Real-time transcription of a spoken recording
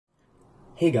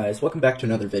Hey guys, welcome back to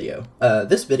another video.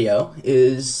 This video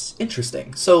is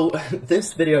interesting. So,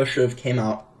 this video should have came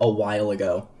out a while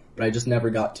ago, but I just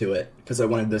never got to it, because I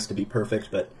wanted this to be perfect,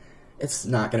 but it's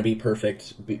not gonna be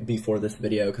perfect before this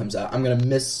video comes out. I'm gonna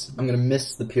miss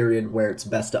the period where it's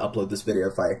best to upload this video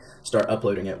if I start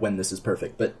uploading it when this is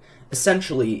perfect. But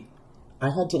essentially, I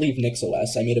had to leave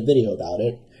NixOS. I made a video about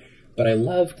it, but I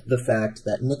loved the fact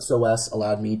that NixOS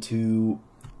allowed me to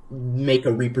make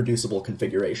a reproducible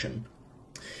configuration.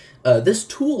 This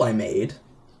tool I made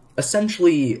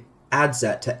essentially adds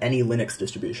that to any Linux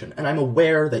distribution, and I'm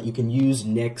aware that you can use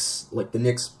Nix, like the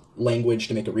Nix language,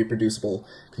 to make a reproducible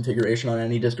configuration on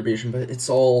any distribution, but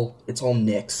it's all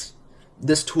Nix.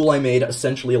 This tool I made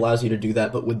essentially allows you to do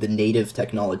that, but with the native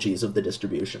technologies of the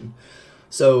distribution.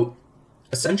 So,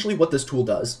 essentially what this tool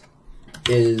does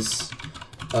is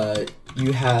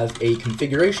you have a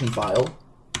configuration file,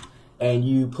 and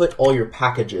you put all your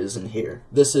packages in here.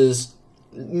 This is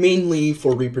mainly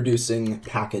for reproducing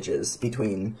packages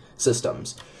between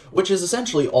systems, which is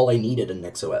essentially all I needed in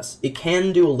NixOS. It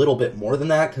can do a little bit more than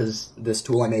that, because this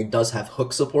tool I made does have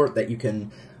hook support that you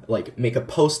can like make a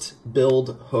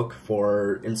post-build hook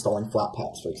for installing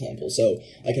Flatpaks, for example. So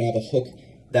I can have a hook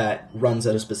that runs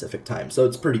at a specific time, so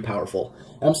it's pretty powerful.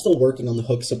 And I'm still working on the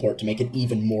hook support to make it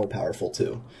even more powerful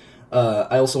too.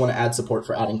 I also want to add support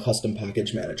for adding custom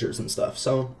package managers and stuff,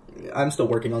 so I'm still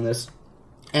working on this.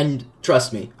 And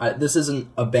trust me, this isn't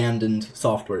abandoned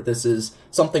software. This is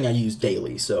something I use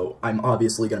daily, so I'm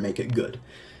obviously going to make it good.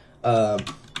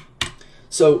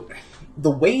 So the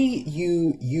way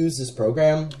you use this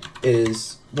program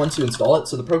is once you install it.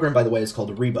 So the program, by the way, is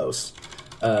called Rebos.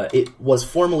 It was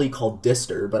formerly called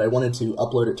Distr, but I wanted to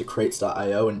upload it to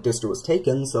crates.io, and Distr was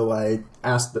taken, so I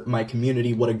asked my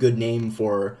community what a good name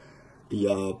for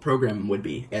the program would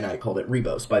be, and I called it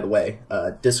Rebos. By the way,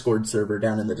 Discord server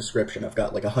down in the description. I've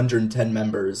got like 110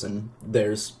 members, and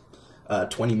there's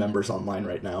 20 members online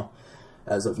right now,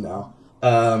 as of now.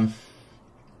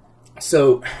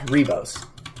 So, Rebos.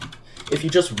 If you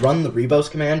just run the Rebos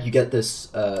command, you get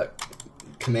this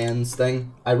commands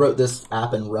thing. I wrote this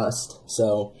app in Rust,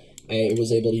 so I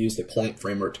was able to use the clap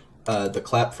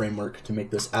framework to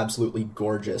make this absolutely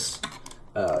gorgeous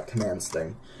commands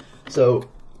thing. So,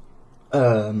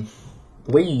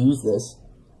 the way you use this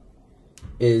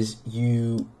is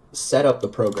you set up the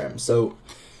program. So,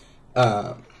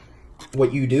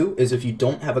 what you do is if you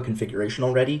don't have a configuration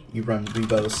already, you run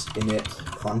rebos init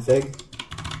config.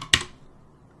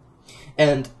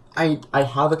 And I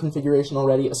have a configuration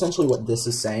already. Essentially what this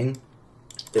is saying,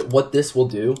 what this will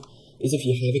do is if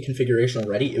you have a configuration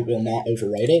already, it will not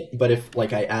overwrite it, but if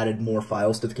like I added more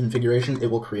files to the configuration, it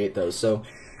will create those. So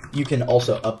you can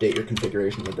also update your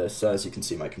configuration with this. As you can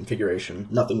see, my configuration,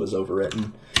 nothing was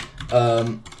overwritten.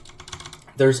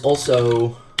 There's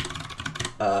also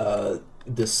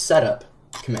this setup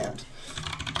command.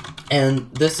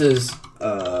 And this is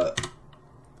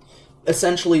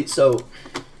essentially, so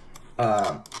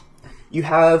you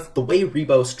have, the way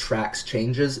Rebos tracks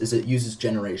changes is it uses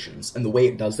generations. And the way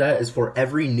it does that is for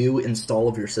every new install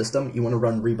of your system, you want to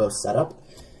run Rebos setup.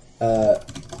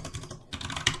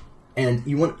 And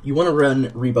you want to run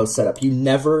Rebos setup. You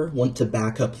never want to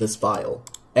back up this file.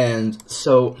 And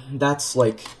so that's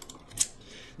like,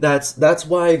 that's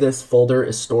why this folder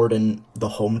is stored in the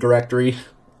home directory.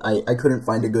 I couldn't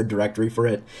find a good directory for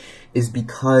it, is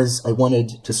because I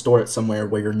wanted to store it somewhere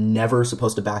where you're never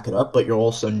supposed to back it up, but you're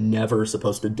also never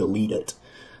supposed to delete it.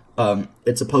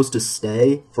 It's supposed to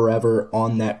stay forever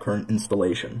on that current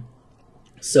installation.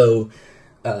 So,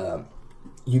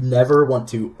 you never want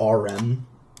to RM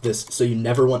this, so you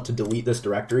never want to delete this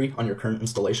directory on your current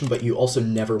installation, but you also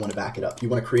never want to back it up. You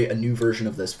want to create a new version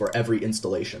of this for every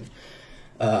installation.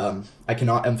 I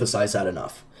cannot emphasize that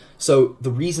enough. So the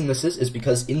reason this is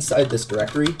because inside this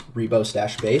directory,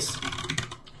 rebos-base,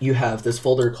 you have this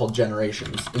folder called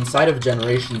generations. Inside of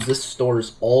generations, this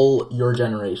stores all your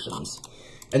generations.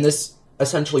 And this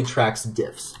essentially tracks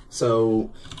diffs.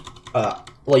 So,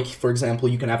 like, for example,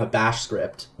 you can have a bash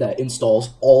script that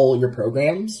installs all your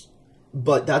programs,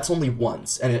 but that's only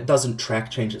once, and it doesn't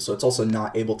track changes, so it's also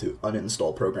not able to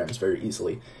uninstall programs very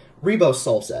easily. Rebos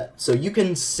solves that, so you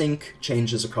can sync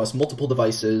changes across multiple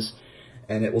devices,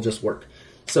 and it will just work.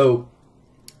 So,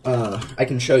 I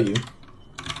can show you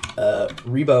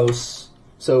Rebos.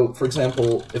 So, for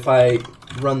example, if I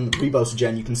run Rebos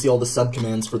gen, you can see all the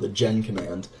subcommands for the gen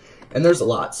command. And there's a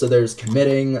lot. So there's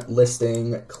committing,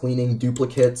 listing, cleaning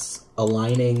duplicates,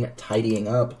 aligning, tidying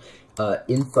up,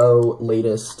 info,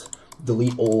 latest,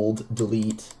 delete old,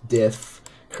 delete, diff,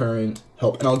 current,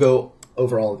 help. And I'll go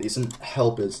over all of these, and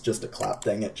help is just a clap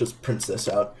thing. It just prints this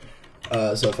out.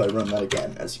 So if I run that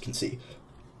again, as you can see,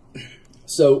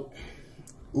 So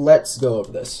let's go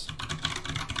over this.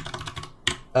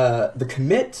 The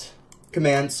commit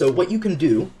command, so what you can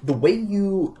do, the way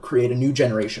you create a new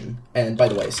generation, and by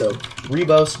the way, so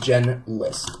Rebos gen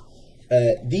list.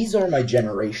 These are my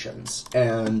generations,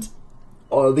 and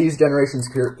these generations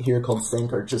here called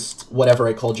sync are just whatever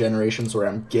I call generations where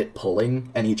I'm git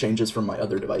pulling any changes from my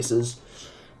other devices.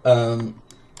 And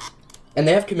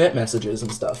they have commit messages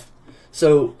and stuff.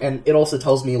 So, and it also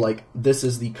tells me, like, this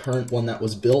is the current one that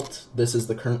was built, this is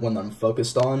the current one that I'm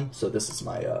focused on, so this is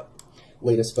my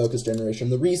latest focus generation.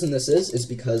 The reason this is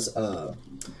because,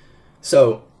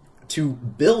 so, to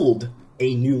build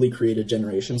a newly created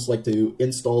generation, so like to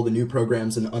install the new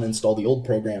programs and uninstall the old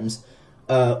programs,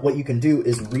 what you can do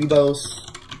is Rebos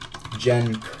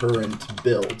gen current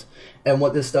build. And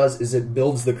what this does is it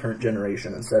builds the current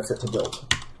generation and sets it to build.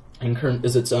 And current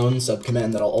is its own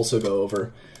subcommand that I'll also go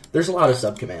over. There's a lot of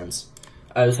subcommands.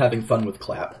 I was having fun with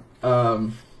clap.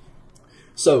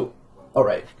 So,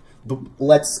 alright,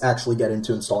 let's actually get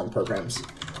into installing programs.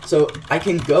 So I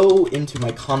can go into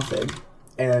my config,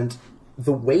 and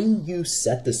the way you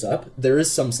set this up, there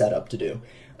is some setup to do.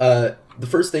 The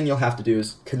first thing you'll have to do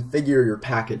is configure your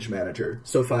package manager.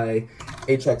 So if I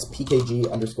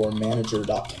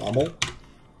hxpkg_manager.toml,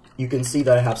 you can see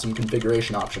that I have some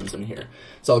configuration options in here.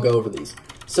 So I'll go over these.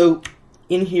 So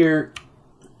in here,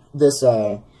 this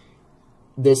 $$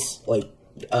 this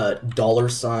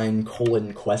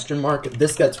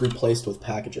gets replaced with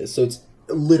packages. So it's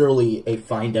literally a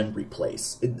find and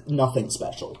replace, nothing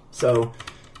special. So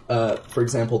for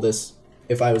example, this,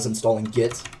 if I was installing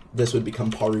Git, this would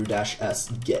become paru-s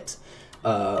git.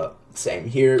 Same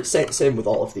here, same with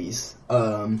all of these.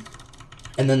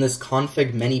 And then this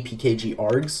config many pkg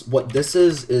args, what this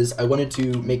is I wanted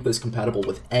to make this compatible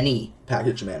with any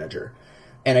package manager.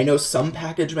 And I know some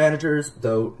package managers,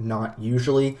 though not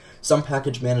usually, some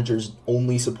package managers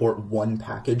only support one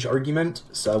package argument,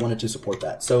 so I wanted to support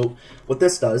that. So what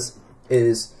this does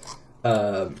is,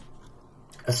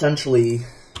 essentially,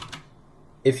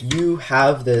 if you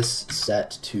have this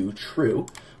set to true,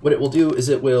 what it will do is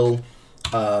it will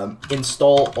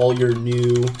install all your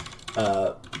new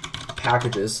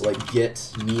packages like git,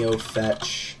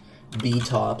 neofetch,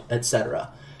 btop,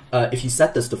 etc. If you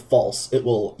set this to false, it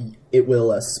will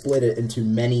split it into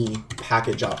many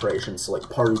package operations, so like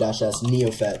paru-s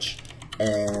neofetch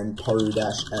and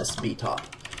paru-s btop.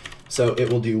 So it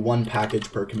will do one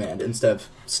package per command instead of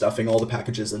stuffing all the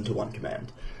packages into one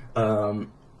command.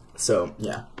 So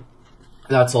yeah,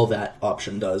 that's all that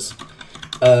option does.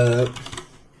 And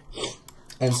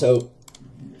so,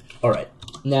 alright,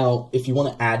 now if you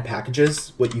want to add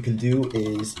packages, what you can do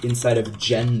is inside of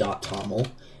gen.toml,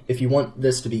 if you want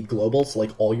this to be global, so like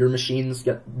all your machines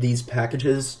get these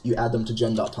packages, you add them to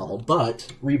gen.toml,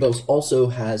 but Rebos also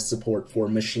has support for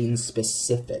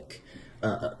machine-specific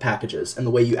packages, and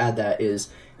the way you add that is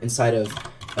inside of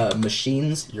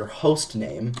machines, your host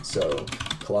name, so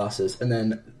Colossus, and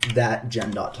then that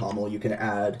gen.toml, you can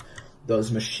add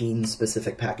those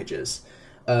machine-specific packages.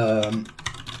 And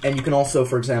you can also,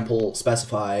 for example,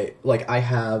 specify, like I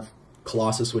have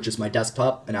Colossus, which is my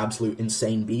desktop, an absolute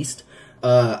insane beast.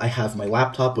 I have my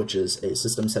laptop, which is a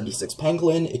System76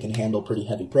 Pangolin. It can handle pretty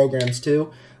heavy programs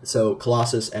too. So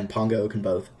Colossus and Pongo can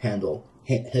both handle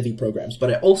heavy programs.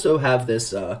 But I also have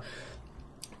this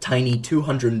tiny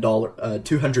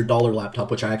 $200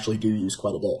 laptop, which I actually do use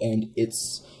quite a bit, and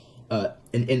it's an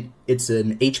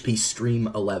HP Stream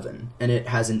 11, and it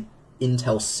has an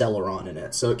Intel Celeron in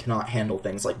it, so it cannot handle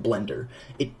things like Blender.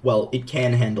 It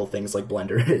can handle things like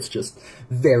Blender, it's just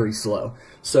very slow.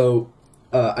 So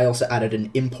I also added an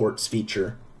imports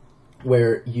feature,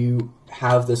 where you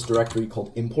have this directory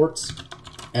called imports,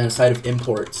 and inside of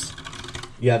imports,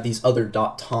 you have these other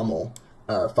 .toml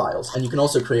files, and you can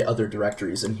also create other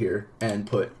directories in here and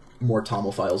put more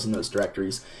toml files in those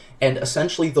directories. And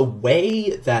essentially the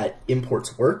way that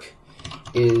imports work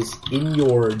is in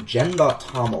your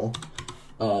gen.toml,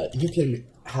 you can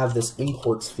have this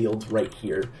imports field right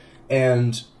here,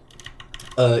 and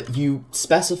you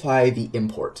specify the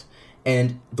import.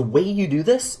 And the way you do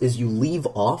this is you leave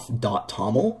off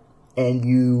 .toml, and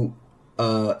you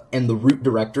and the root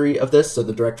directory of this, so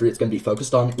the directory it's going to be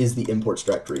focused on, is the imports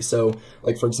directory. So,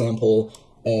 like for example,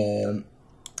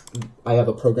 I have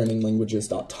a programming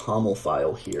languages.toml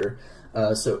file here,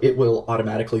 so it will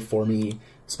automatically for me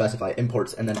specify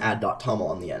imports and then add .toml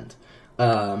on the end.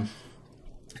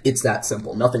 It's that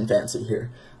simple, nothing fancy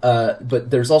here. But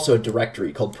there's also a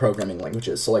directory called programming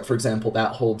languages. So like, for example,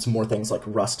 that holds more things like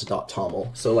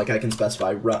rust.toml. So like I can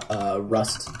specify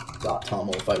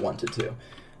rust.toml if I wanted to.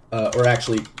 Or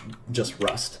actually just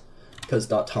rust, because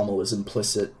 .toml is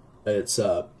implicit. It's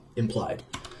implied.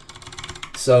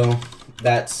 So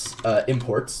that's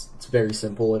imports. It's very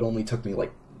simple. It only took me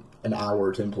like an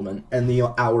hour to implement, and the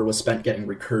hour was spent getting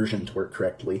recursion to work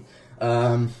correctly.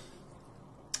 And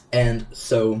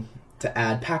so to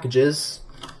add packages,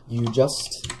 you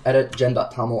just edit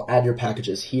gen.toml, add your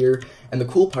packages here, and the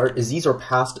cool part is these are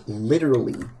passed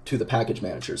literally to the package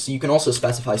manager, so you can also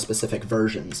specify specific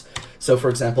versions. So for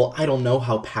example, I don't know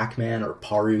how Pacman or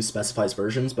Paru specifies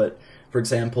versions, but for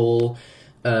example,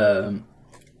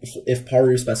 if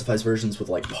Paru specifies versions with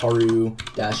like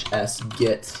paru-s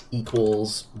git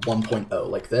equals 1.0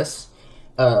 like this,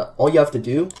 all you have to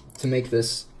do to make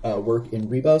this work in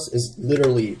Rebos is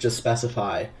literally just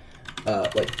specify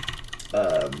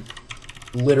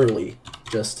literally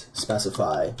just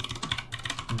specify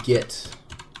git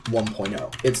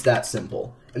 1.0. It's that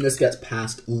simple. And this gets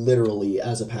passed literally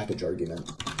as a package argument.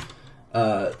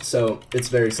 So it's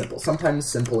very simple. Sometimes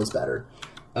simple is better.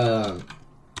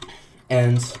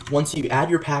 And once you add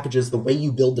your packages, the way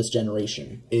you build this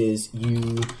generation is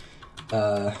you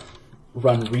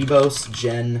run rebos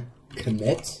gen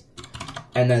commit,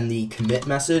 and then the commit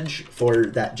message for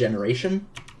that generation.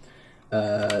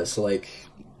 So like,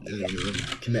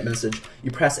 commit message,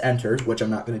 you press enter, which I'm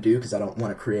not going to do because I don't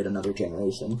want to create another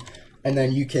generation. And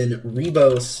then you can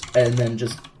rebos and then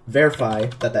just verify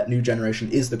that that new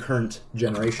generation is the current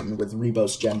generation with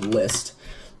rebos gen list,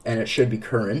 and it should be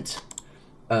current.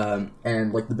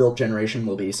 And like the built generation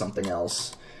will be something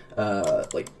else,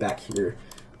 like back here.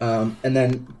 And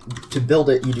then to build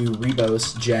it, you do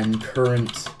rebos gen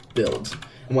current build.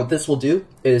 And what this will do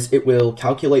is it will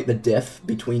calculate the diff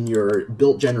between your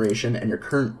built generation and your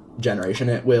current generation.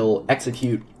 It will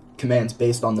execute commands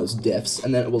based on those diffs,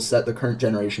 and then it will set the current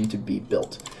generation to be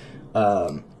built.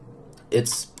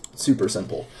 It's super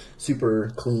simple,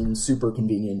 super clean, super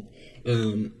convenient.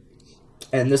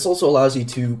 And this also allows you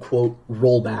to, quote,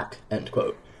 roll back, end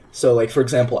quote. So, like, for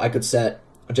example, I could set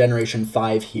generation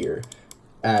 5 here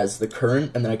as the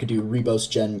current, and then I could do rebos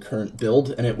gen current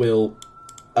build, and it will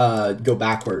go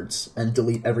backwards and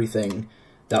delete everything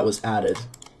that was added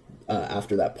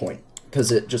after that point, because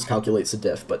it just calculates the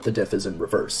diff, but the diff is in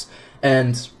reverse.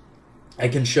 And I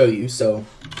can show you, so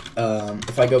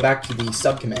if I go back to the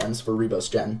subcommands for rebos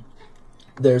gen,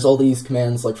 there's all these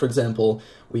commands, like for example,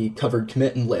 we covered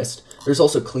commit and list. There's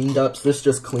also cleanups. This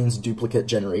just cleans duplicate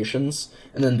generations.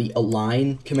 And then the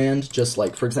align command, just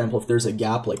like, for example, if there's a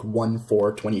gap like 1,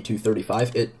 4, 22,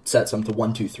 35, it sets them to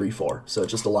 1, 2, 3, 4. So it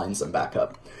just aligns them back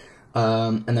up.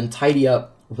 And then tidy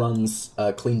up runs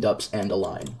cleaned ups and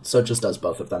align. So it just does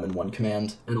both of them in one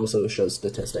command, and also shows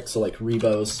statistics. So like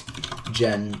rebos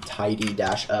gen tidy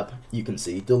dash up, you can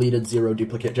see deleted 0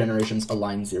 duplicate generations,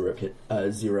 aligned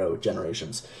 0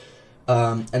 generations.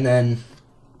 And then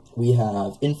we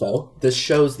have info. This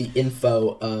shows the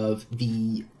info of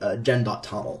the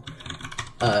gen.toml.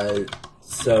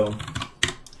 So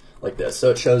like this.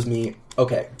 So it shows me,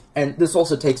 okay, and this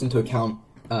also takes into account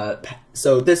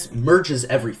so this merges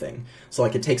everything. So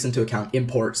like it takes into account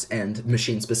imports and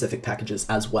machine-specific packages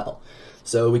as well.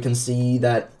 So we can see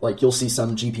that, like, you'll see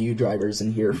some GPU drivers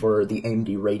in here for the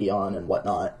AMD Radeon and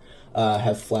whatnot,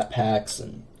 have Flatpaks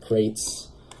and crates.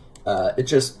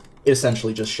 It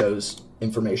essentially just shows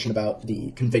information about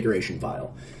the configuration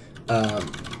file.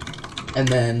 And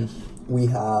then we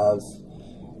have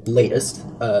latest.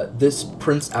 This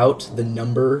prints out the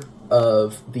number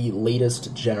of the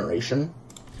latest generation.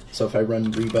 So if I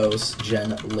run rebos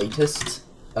gen latest,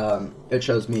 it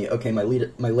shows me, okay, my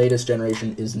latest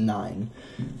generation is 9.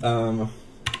 And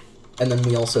then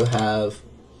we also have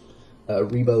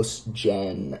rebos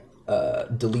gen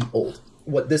delete old.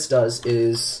 What this does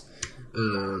is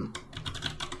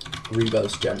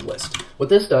rebos gen list. What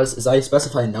this does is I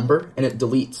specify a number, and it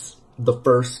deletes the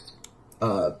first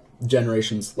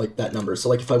generations, like that number. So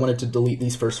like if I wanted to delete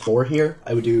these first 4 here,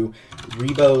 I would do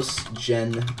rebos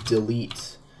gen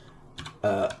delete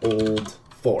old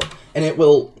 4, and it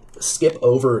will skip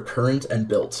over current and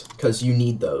built because you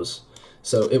need those.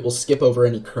 So it will skip over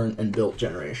any current and built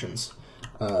generations.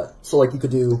 So like you could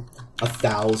do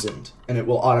 1,000, and it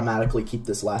will automatically keep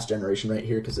this last generation right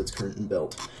here because it's current and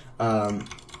built.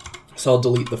 So I'll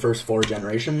delete the first 4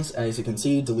 generations, and as you can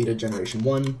see, deleted generation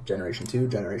 1, generation 2,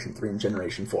 generation 3, and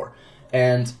generation 4.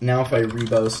 And now if I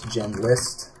rebos gen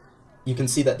list, you can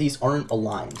see that these aren't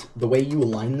aligned. The way you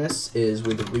align this is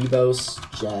with rebos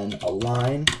gen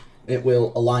align, it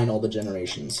will align all the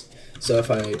generations. So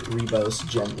if I rebos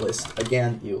gen list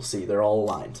again, you'll see they're all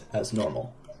aligned as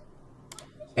normal.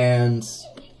 And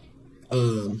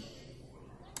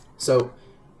so,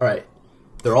 alright,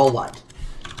 they're all aligned.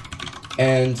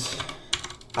 And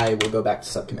I will go back to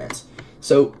subcommands.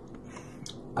 So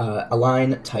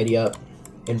align, tidy up,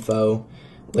 info,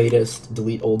 latest,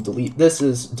 delete old, delete.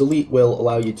 Delete will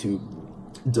allow you to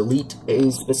delete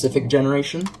a specific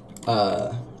generation.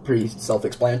 Pretty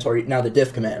self-explanatory. Now the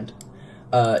diff command.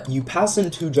 You pass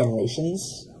in 2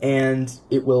 generations, and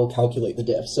it will calculate the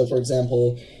diff. So for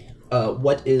example,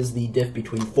 what is the diff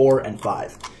between 4 and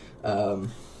 5?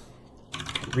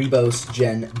 Rebos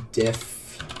gen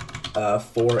diff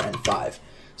 4 and 5.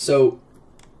 So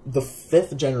the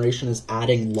 5th generation is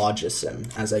adding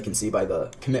logisim, as I can see by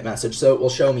the commit message. So it will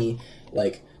show me,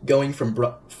 like, going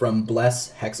from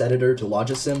bless hex editor to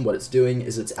logisim, what it's doing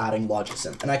is it's adding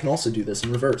logisim. And I can also do this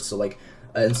in reverse. So like,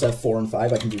 instead of 4 and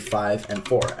 5, I can do 5 and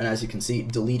 4. And as you can see,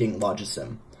 deleting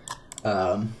logisim.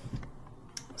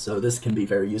 So this can be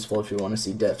very useful if you want to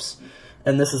see diffs.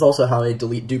 And this is also how I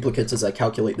delete duplicates, as I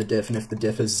calculate the diff, and if the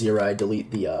diff is 0, I delete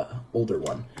the older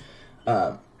one.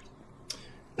 And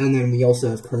then we also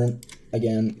have current.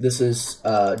 Again, this is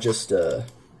just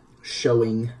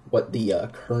showing what the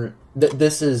current...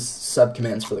 this is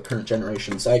subcommands for the current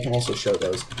generation, so I can also show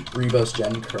those. Rebos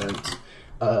gen current.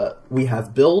 We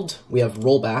have build, we have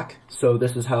rollback, so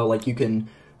this is how, like, you can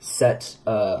set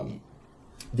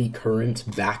the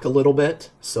current back a little bit.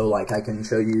 So like, I can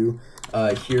show you,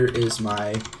 here is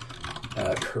my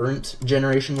current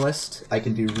generation list. I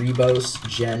can do rebos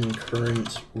gen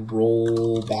current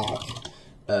rollback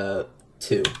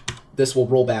 2. This will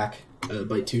roll back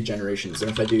by 2 generations, and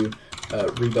if I do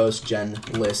rebos gen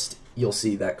list, you'll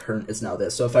see that current is now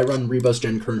this. So if I run rebos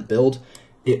gen current build,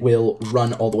 it will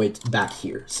run all the way back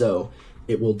here. So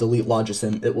it will delete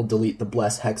logisim, it will delete the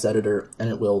bless hex editor, and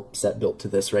it will set build to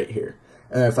this right here.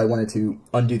 And if I wanted to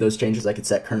undo those changes, I could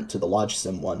set current to the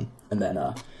logisim one, and then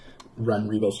run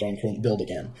rebos gen current build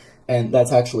again. And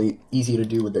that's actually easy to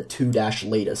do with the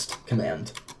to-latest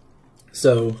command.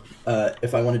 So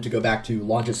if I wanted to go back to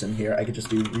logisim here, I could just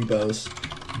do rebos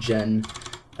gen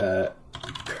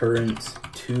current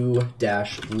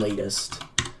to-latest.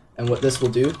 And what this will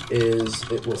do is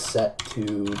it will set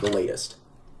to the latest.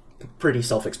 Pretty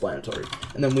self-explanatory.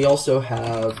 And then we also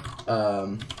have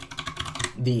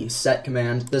the set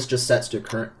command. This just sets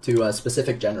to a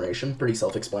specific generation. Pretty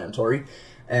self-explanatory.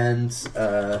 And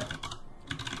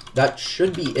that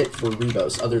should be it for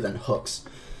Rebos, other than hooks.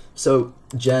 So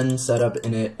gen setup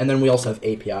init, and then we also have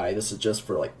API. This is just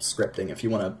for like scripting if you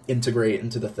want to integrate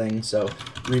into the thing. So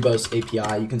Rebos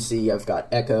API, you can see I've got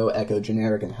echo, echo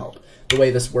generic, and help. The way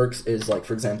this works is, like,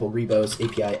 for example, Rebos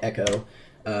API echo.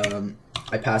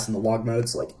 I pass in the log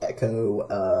modes like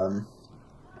echo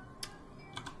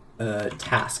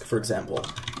task, for example,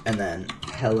 and then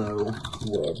hello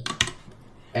world.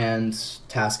 And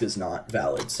task is not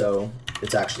valid, so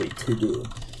it's actually to do.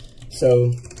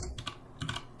 So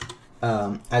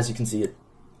as you can see, it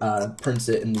prints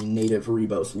it in the native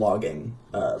Rebos logging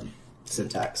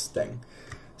syntax thing.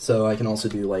 So I can also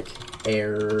do like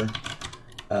error,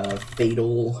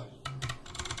 fatal,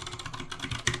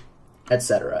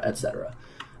 etc., etc.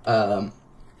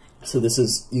 So this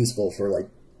is useful for like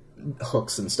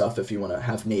hooks and stuff if you want to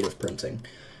have native printing.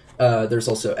 There's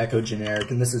also echo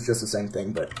generic, and this is just the same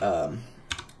thing, but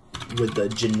with the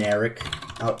generic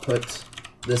output.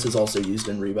 This is also used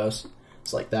in Rebos.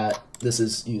 It's like that. This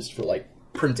is used for like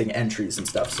printing entries and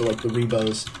stuff. So like the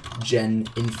Rebos gen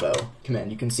info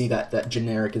command, you can see that that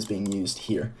generic is being used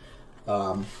here.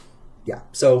 Yeah,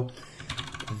 so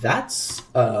that's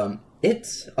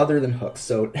it other than hooks.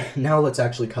 So now let's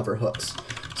actually cover hooks.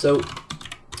 So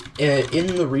in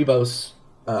the Rebos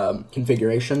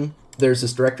configuration, there's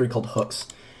this directory called hooks.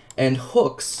 And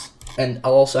hooks, and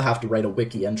I'll also have to write a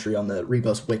wiki entry on the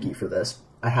Rebos wiki for this.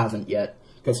 I haven't yet,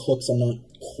 because hooks I'm not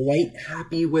quite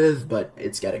happy with, but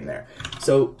it's getting there.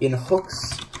 So in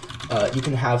hooks, you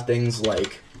can have things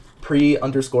like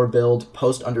pre_build,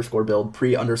 post_build,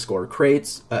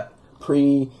 pre_crates,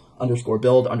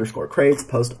 pre_build crates,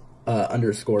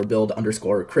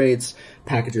 post_build crates,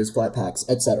 packages, flat packs,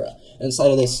 etc.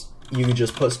 Inside of this, you can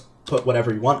just put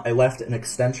whatever you want. I left an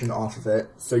extension off of it,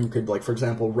 so you could, like, for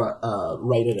example,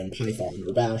 write it in Python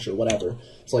or Bash or whatever.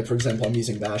 So, like, for example, I'm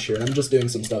using Bash here, and I'm just doing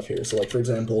some stuff here. So, like, for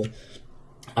example,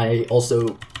 I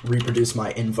also reproduce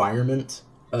my environment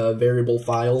variable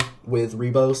file with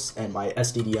Rebos and my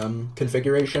SDDM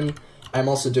configuration. I'm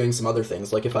also doing some other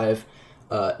things. Like, if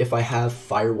I have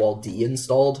firewall D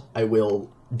installed, I will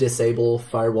disable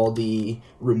firewall D,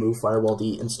 remove firewall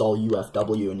D, install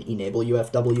UFW, and enable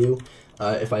UFW.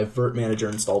 If I have virt manager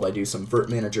installed, I do some virt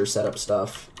manager setup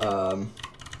stuff. I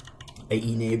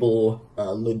enable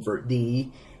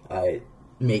libvirtd. I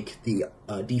make the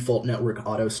default network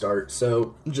auto start.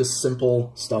 So just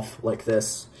simple stuff like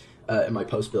this in my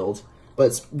post build, but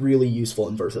it's really useful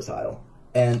and versatile.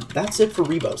 And that's it for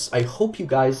Rebos. I hope you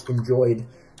guys enjoyed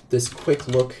this quick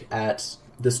look at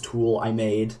this tool I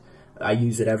made. I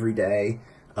use it every day.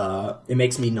 It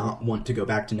makes me not want to go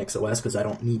back to NixOS because I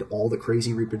don't need all the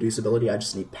crazy reproducibility. I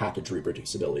just need package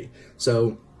reproducibility.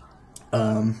 So,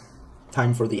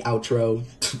 time for the outro.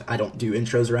 I don't do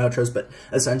intros or outros, but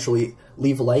essentially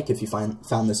leave a like if you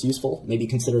found this useful. Maybe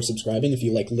consider subscribing if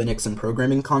you like Linux and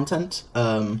programming content.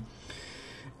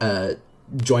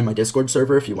 Join my Discord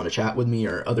server if you want to chat with me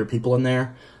or other people in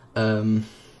there. View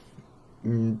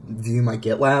my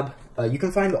GitLab. You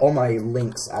can find all my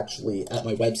links, actually, at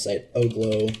my website,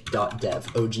 oglo.dev,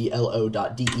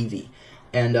 oglo.dev.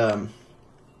 And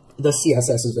the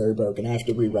CSS is very broken. I have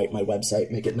to rewrite my website,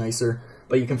 make it nicer.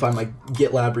 But you can find my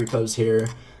GitLab repos here.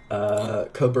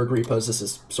 Codeberg repos, this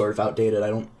is sort of outdated. I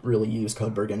don't really use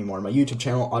Codeberg anymore. My YouTube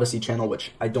channel, Odyssey channel,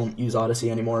 which I don't use Odyssey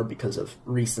anymore because of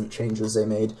recent changes they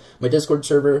made. My Discord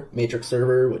server, Matrix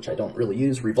server, which I don't really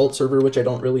use, Revolt server, which I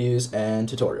don't really use, and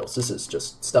tutorials. This is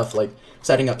just stuff like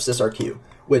setting up sysrq,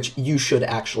 which you should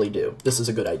actually do. This is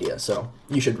a good idea, so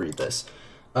you should read this.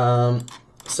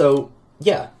 So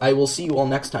yeah, I will see you all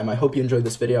next time. I hope you enjoyed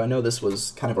this video. I know this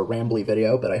was kind of a rambly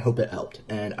video, but I hope it helped.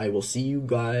 And I will see you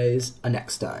guys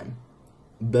next time.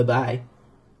 Bye-bye.